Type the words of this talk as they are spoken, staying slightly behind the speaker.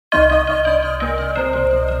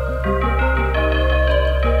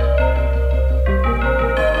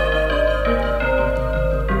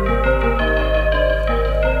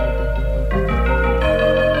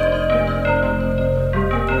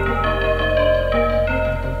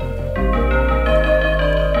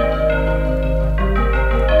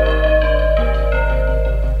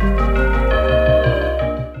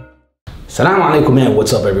Assalamu alaikum, man.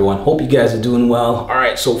 What's up, everyone? Hope you guys are doing well. All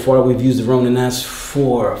right, so far we've used the Ronin S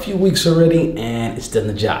for a few weeks already, and it's done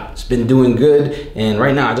the job. It's been doing good, and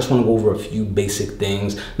right now I just want to go over a few basic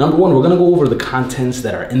things. Number one, we're going to go over the contents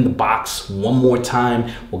that are in the box one more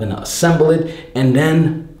time. We're going to assemble it, and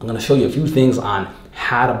then I'm going to show you a few things on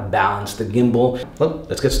how to balance the gimbal. Look,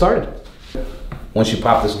 let's get started. Once you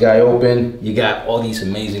pop this guy open, you got all these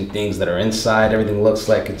amazing things that are inside. Everything looks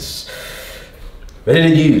like it's ready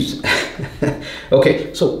to use.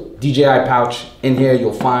 Okay, so DJI pouch. In here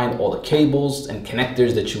you'll find all the cables and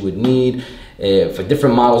connectors that you would need for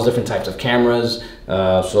different models, different types of cameras.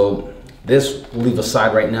 So this we'll leave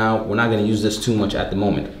aside right now. We're not going to use this too much at the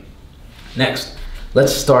moment. Next,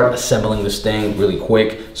 let's start assembling this thing really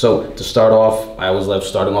quick. So to start off, I always love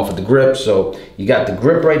starting off with the grip. So you got the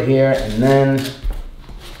grip right here, and then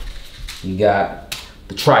you got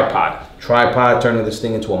the tripod, turning this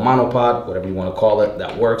thing into a monopod, whatever you want to call it,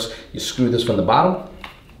 that works. You screw this from the bottom.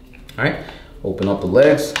 All right, open up the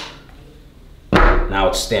legs. Now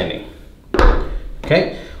it's standing.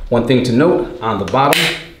 Okay, one thing to note on the bottom,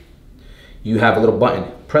 you have a little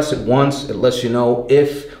button. Press it once, it lets you know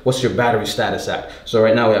what's your battery status at. So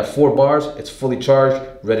right now we have 4 bars, it's fully charged,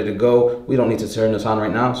 ready to go. We don't need to turn this on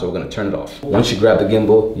right now, so we're gonna turn it off. Once you grab the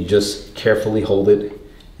gimbal, you just carefully hold it,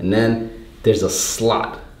 and then there's a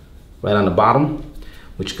slot right on the bottom,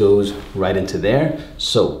 which goes right into there.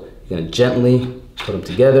 So you're gonna gently put them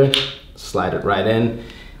together, slide it right in.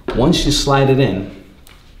 Once you slide it in,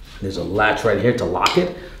 there's a latch right here to lock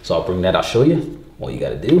it. So I'll bring that, I'll show you. All you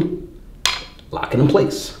gotta do, lock it in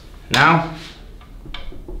place. Now,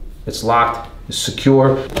 it's locked, it's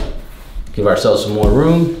secure. Give ourselves some more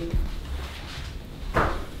room.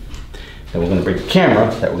 Then we're gonna bring the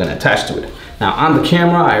camera that we're gonna attach to it. Now on the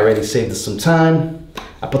camera, I already saved us some time.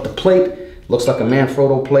 I put the plate, looks like a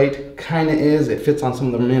Manfrotto plate, kinda is. It fits on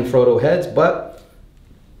some of the Manfrotto heads, but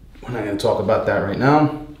we're not gonna talk about that right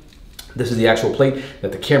now. This is the actual plate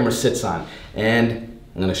that the camera sits on, and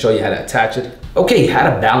I'm gonna show you how to attach it. Okay, how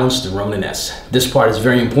to balance the Ronin S. This part is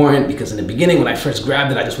very important because in the beginning when I first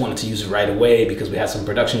grabbed it, I just wanted to use it right away because we had some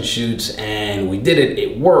production shoots and we did it,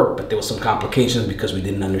 it worked, but there was some complications because we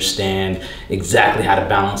didn't understand exactly how to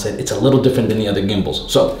balance it. It's a little different than the other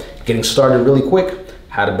gimbals. So getting started really quick,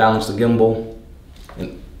 how to balance the gimbal.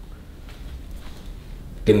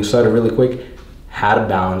 How to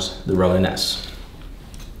balance the Ronin S.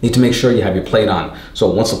 Need to make sure you have your plate on. So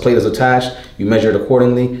once the plate is attached, you measure it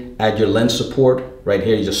accordingly, add your lens support. Right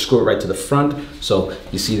here, you just screw it right to the front. So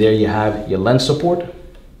you see there you have your lens support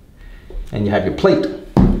and you have your plate,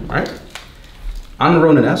 all right? On the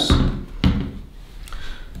Ronin S,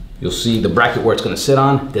 you'll see the bracket where it's gonna sit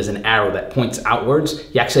on. There's an arrow that points outwards.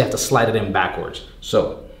 You actually have to slide it in backwards.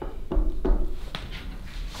 So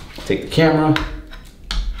take the camera,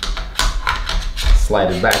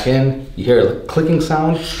 slide it back in. You hear a clicking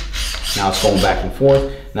sound. Now it's going back and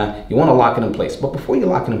forth. Now you want to lock it in place, but before you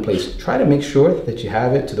lock it in place, try to make sure that you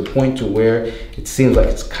have it to the point to where it seems like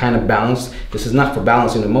it's kind of balanced. This is not for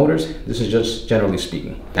balancing the motors. This is just generally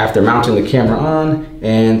speaking. After mounting the camera on,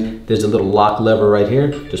 and there's a little lock lever right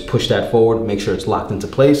here, just push that forward, make sure it's locked into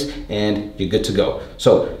place, and you're good to go.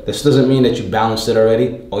 So this doesn't mean that you balanced it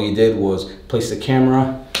already. All you did was place the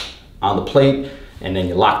camera on the plate, and then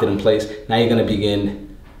you locked it in place. Now you're gonna begin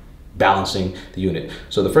balancing the unit.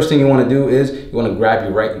 So the first thing you wanna do is you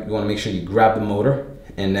wanna make sure you grab the motor,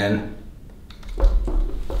 and then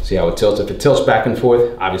see how it tilts. If it tilts back and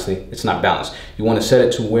forth, obviously it's not balanced. You wanna set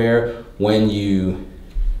it to where when you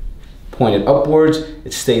point it upwards,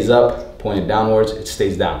 it stays up, point it downwards, it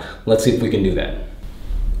stays down. Let's see if we can do that.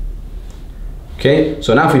 Okay,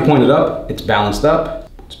 so now if we point it up, it's balanced up,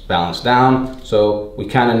 it's balanced down. So we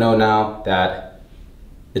kinda know now that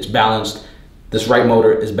it's balanced. This right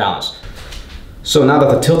motor is balanced. So now that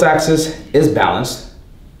the tilt axis is balanced,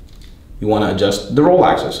 you want to adjust the roll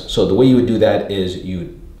axis. So the way you would do that is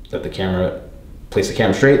you let the camera, place the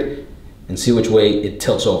camera straight and see which way it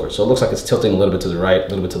tilts over. So it looks like it's tilting a little bit to the right, a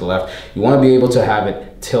little bit to the left. You want to be able to have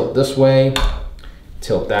it tilt this way,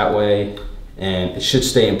 tilt that way, and it should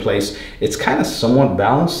stay in place. It's kind of somewhat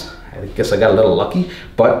balanced. I guess I got a little lucky,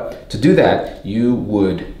 but to do that, you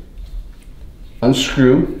would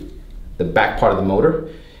unscrew the back part of the motor,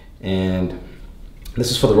 and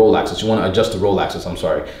this is for the roll axis. You want to adjust the roll axis, I'm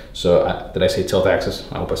sorry. So did I say tilt axis?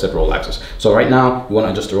 I hope I said roll axis. So right now you want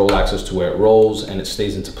to adjust the roll axis to where it rolls and it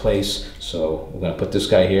stays into place. So we're going to put this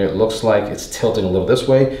guy here. It looks like it's tilting a little this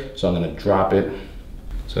way, so I'm going to drop it.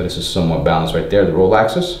 So this is somewhat balanced right there, the roll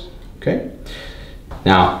axis. Okay.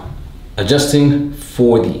 Now adjusting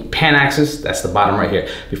for the pan axis, that's the bottom right here.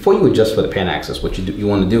 Before you adjust for the pan axis, what you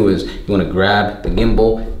want to do is you want to grab the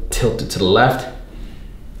gimbal tilt it to the left.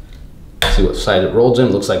 See what side it rolls in.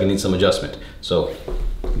 Looks like it needs some adjustment. So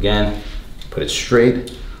again, put it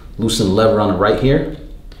straight, loosen the lever on the right here,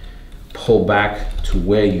 pull back to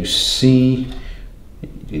where you see.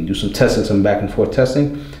 You can do some testing, some back and forth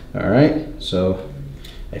testing. All right, so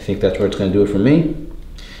I think that's where it's gonna do it for me.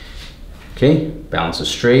 Okay, balance it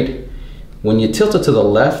straight. When you tilt it to the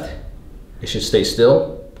left, it should stay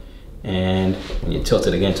still. And when you tilt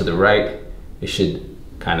it again to the right, it should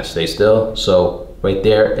kind of stay still. So right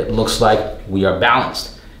there, it looks like we are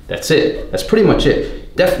balanced. That's it, that's pretty much it.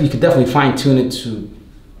 You could definitely fine tune it to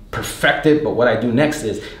perfect it, but what I do next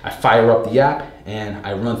is I fire up the app and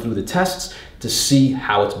I run through the tests to see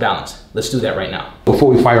how it's balanced. Let's do that right now.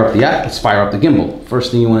 Before we fire up the app, let's fire up the gimbal.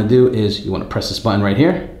 First thing you wanna do is you wanna press this button right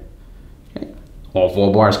here. Okay. All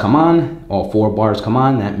 4 bars come on, all 4 bars come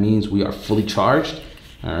on. That means we are fully charged.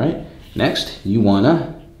 All right, next you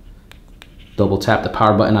wanna double tap the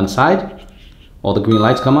power button on the side. All the green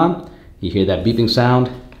lights come on. You hear that beeping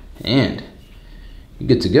sound and you're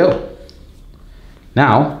good to go.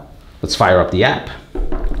 Now, let's fire up the app.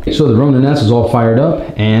 Okay, so the Ronin S is all fired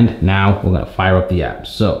up and now we're gonna fire up the app.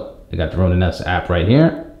 So I got the Ronin S app right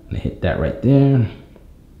here. I'm gonna hit that right there.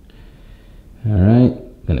 All right,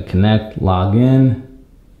 I'm gonna connect, log in,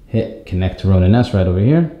 hit connect to Ronin S right over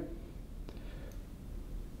here.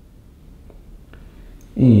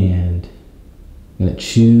 And I'm gonna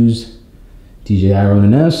choose DJI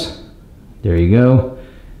Ronin S. There you go.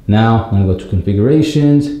 Now I'm gonna go to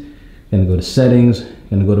configurations, gonna go to settings,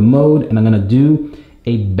 gonna go to mode, and I'm gonna do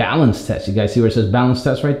a balance test. You guys see where it says balance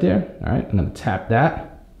test right there? All right, I'm gonna tap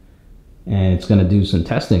that and it's gonna do some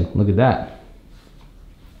testing. Look at that.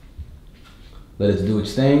 Let it do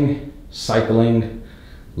its thing. Cycling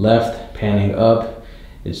left, panning up.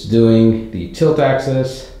 It's doing the tilt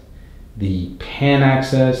axis, the pan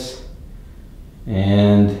axis,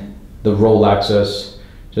 and the roll axis,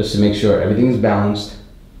 just to make sure everything is balanced.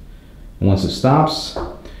 And once it stops,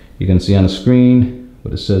 you can see on the screen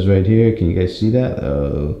what it says right here. Can you guys see that?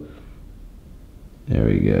 Oh, there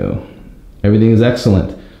we go. Everything is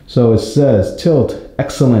excellent. So it says tilt,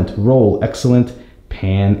 excellent, roll, excellent,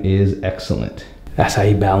 pan is excellent. That's how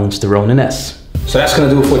you balance the Ronin S. So that's gonna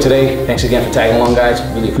do it for today. Thanks again for tagging along, guys.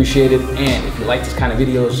 Really appreciate it. And if you like this kind of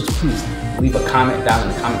videos, just please leave a comment down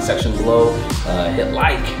in the comment section below. Hit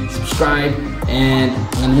like, subscribe, and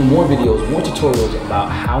I'm gonna do more videos, more tutorials about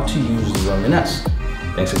how to use the Ronin S.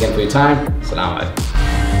 Thanks again for your time. Salam alaikum.